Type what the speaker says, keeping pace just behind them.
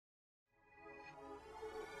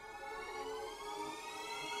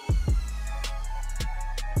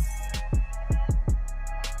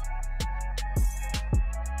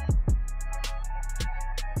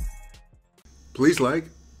Please like,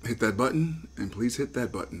 hit that button, and please hit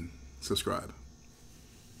that button. Subscribe.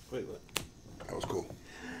 Wait, what? That was cool.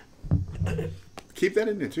 Keep that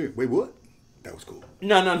in there too. Wait, what? That was cool.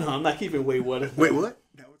 No. I'm not keeping wait, what? Wait, what?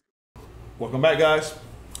 Welcome back, guys.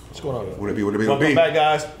 What's going on? What it be? Welcome back,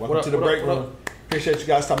 guys. Welcome to the break room. Appreciate you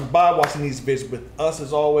guys stopping by, watching these videos with us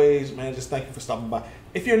as always. Man, just thank you for stopping by.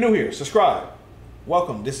 If you're new here, subscribe.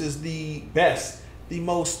 Welcome. This is the best, the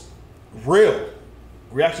most real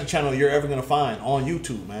reaction channel you're ever going to find on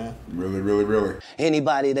YouTube, man. Really.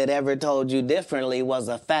 Anybody that ever told you differently was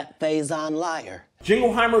a fat phase-on liar.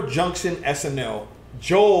 Jingleheimer Junction SNL.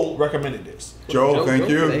 Joel recommended this. Joel, thank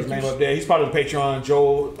you. His name up there. He's part of the Patreon.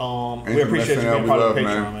 Joel, we appreciate you being part of the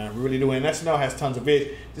Patreon, man. We really do. And SNL has tons of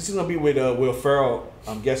vids. This is going to be with Will Ferrell,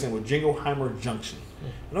 I'm guessing, with Jingleheimer Junction.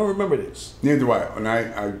 I don't remember this. Neither do I. And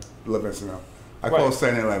I love SNL. I call it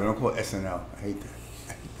Saturday Night Live. I don't call it SNL. I hate that.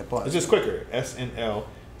 Part. It's just quicker. SNL,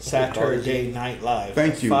 Saturday Night Live.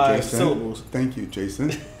 Thank you, 5 Jason. syllables. Thank you,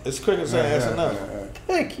 Jason. It's quicker than SNL.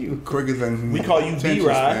 Thank you. Quicker than we call you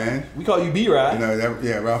B-Ride. We call you B-Ride. No,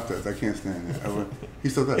 yeah, Ralph does. I can't stand that. He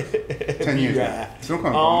still does. 10 years now. So don't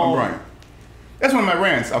call me. I'm Brian. That's one of my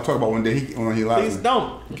rants I'll talk about one day when he lives. Please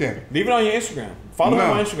don't. Okay. Leave it on your Instagram. Follow him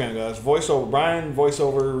on Instagram, guys. Voiceover. Brian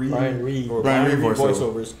Reed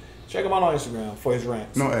voiceovers. Check him out on Instagram for his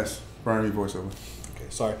rants. No S. Brian Reed voiceover. Okay,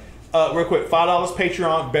 sorry. Real quick, $5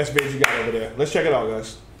 Patreon, best videos you got over there. Let's check it out,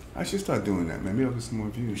 guys. I should start doing that, man. Maybe I'll get some more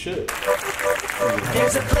views. You should.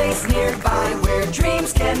 There's a place nearby where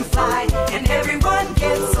dreams can fly and everyone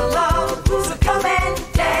gets along. So come and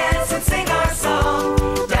dance and sing our song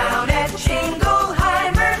down at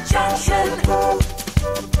Jingleheimer Junction.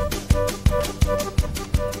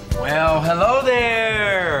 Well, hello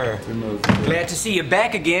there. Glad to see you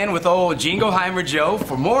back again with old Jingleheimer Joe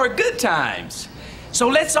for more good times. So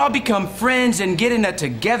let's all become friends and get in a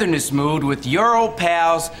togetherness mood with your old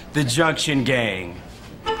pals, the Junction Gang.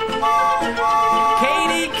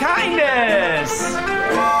 Katie Kindness,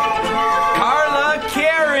 Carla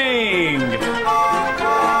Caring,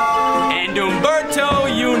 and Umberto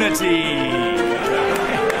Unity.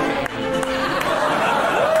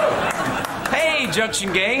 Hey,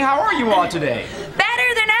 Junction Gang, how are you all today?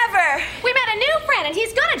 Better than ever. We met a new friend and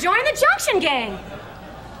he's gonna join the Junction Gang.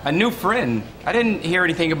 A new friend? I didn't hear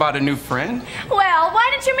anything about a new friend. Well, why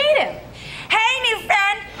didn't you meet him? Hey, new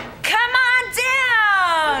friend, come on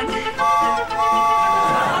down.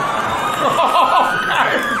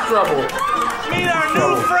 Trouble. Meet our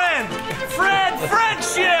new friend,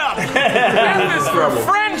 Friendship.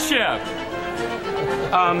 Friendship.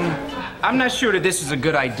 I'm not sure that this is a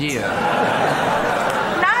good idea.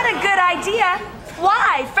 Not a good idea?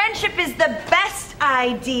 Why? Friendship is the best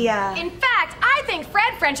idea. In fact, I think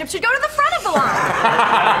Friendship should go to the front of the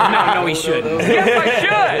line. No, he shouldn't. Yes, I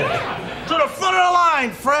should. To the front of the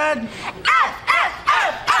line, Fred.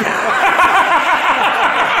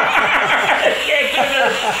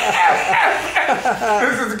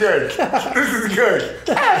 This is good.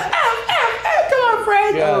 Come on,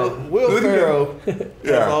 Fred. Will Ferrell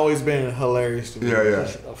has always been hilarious to me. Yeah.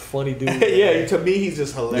 A funny dude. Yeah, to me, he's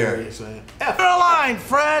just hilarious, man. Front of the line,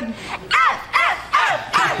 Fred.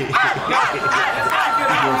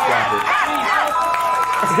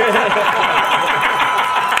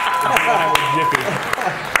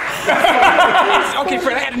 Okay,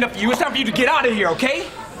 Fred, I had enough of you. It's time for you to get out of here, okay?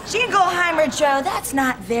 Jingleheimer Joe, that's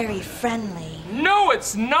not very friendly. No,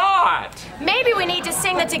 it's not. Maybe we need to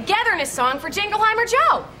sing the togetherness song for Jingleheimer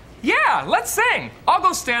Joe. Yeah, let's sing. I'll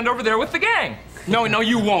go stand over there with the gang. No,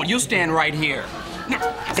 you won't. You stand right here.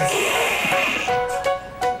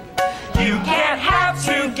 You can't have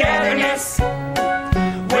togetherness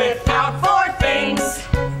without four things: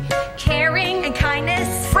 Caring and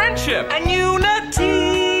kindness. Friendship. and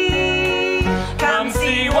unity. Come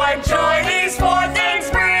see what joy these four things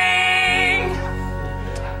bring.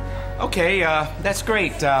 Okay, that's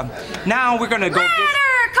great. Now we're gonna go.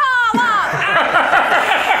 Ladder call off.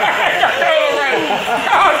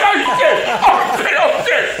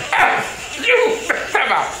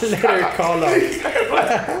 Let her call up.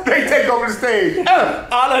 They take over the stage.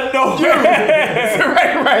 Out of nowhere.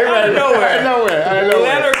 Right. Out of nowhere.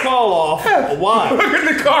 Let her call off. Why? Look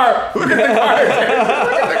at the car. Look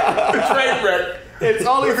at the train wreck. It's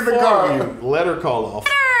only Look at the for car. you. Let her call off.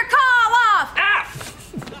 Let her call off.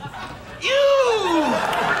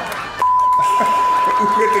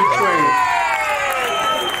 Look at the train.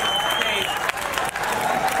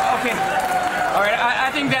 Okay. All right, I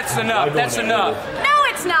think that's enough. That's enough. No,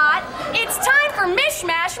 it's not. It's time for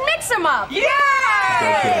Mishmash Mix 'em Up. Yay!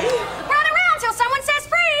 Run around till someone says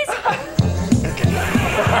freeze.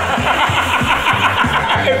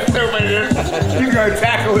 He's gonna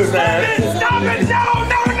tackle his ass. Stop it! No!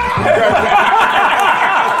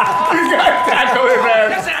 He's gonna tackle his ass.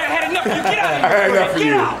 That's it, I had enough of you. Get out of here. I had enough of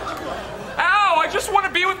you. Ow, I just want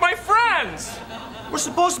to be with my friends. We're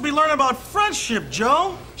supposed to be learning about friendship,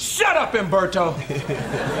 Joe. Shut up, Umberto.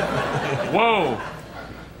 Whoa.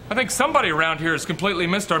 I think somebody around here has completely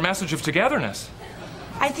missed our message of togetherness.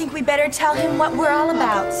 I think we better tell him what we're all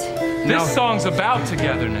about. This song's about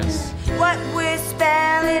togetherness. What we're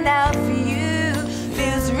spelling out for you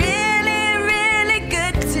feels really, really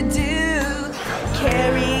good to do.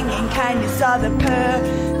 Caring and kindness are the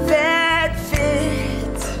perfect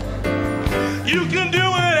fit. You can do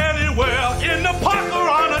it anywhere, in the park or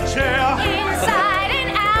on a chair. Inside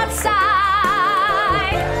and outside.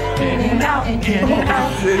 In and out, in and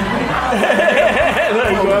out. Look,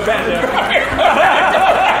 going back there.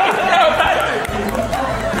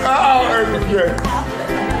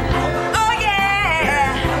 Oh yeah.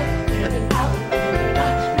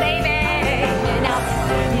 Baby.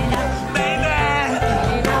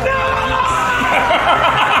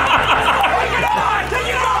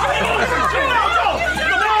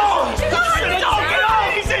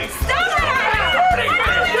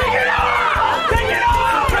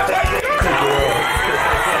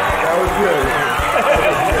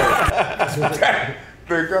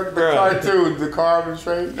 The cartoon, the car on the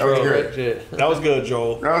train. That was good. That was good,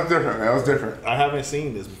 Joel. That was different. I haven't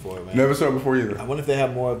seen this before, man. Never saw it before either. I wonder if they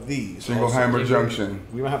have more of these. Jingleheimer junction.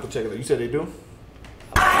 We might have to check it out. You said they do?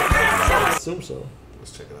 I assume so.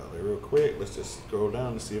 Let's check it out real quick. Let's just scroll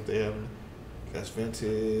down to see if they have any. That's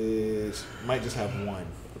vintage. Might just have one.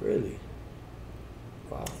 Really?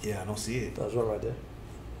 Wow. Yeah, I don't see it. That's one right there.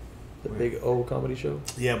 The big old comedy show?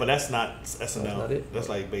 Yeah, but that's not SNL. That's not it? That's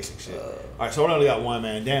like basic shit. All right, so we only got one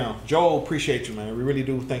man down. Joel, appreciate you, man. We really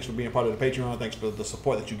do. Thanks for being part of the Patreon. Thanks for the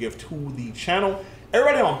support that you give to the channel.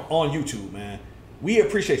 Everybody on YouTube, man. We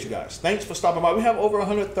appreciate you guys. Thanks for stopping by. We have over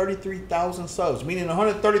 133,000 subs, meaning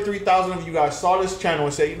 133,000 of you guys saw this channel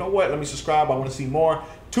and said, you know what, let me subscribe. I want to see more.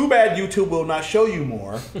 Too bad YouTube will not show you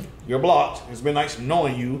more. You're blocked. It's been nice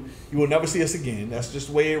knowing you. You will never see us again. That's just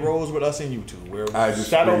the way it rolls with us in YouTube. We're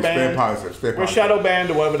shadow banned. We're shadow banned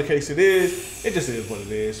or whatever the case it is. It just is what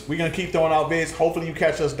it is. We're going to keep throwing out vids. Hopefully you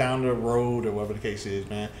catch us down the road or whatever the case is,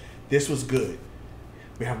 man. This was good.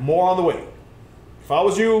 We have more on the way. If I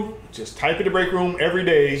was you, just type in the break room every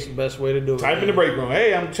day. That's the best way to do it. Type in the break room.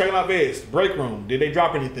 Hey, I'm checking out vids. Break room. Did they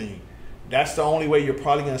drop anything? That's the only way you're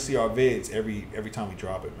probably going to see our vids every time we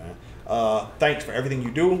drop it, man. Thanks for everything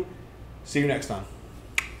you do. See you next time.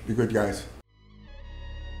 Be good, guys.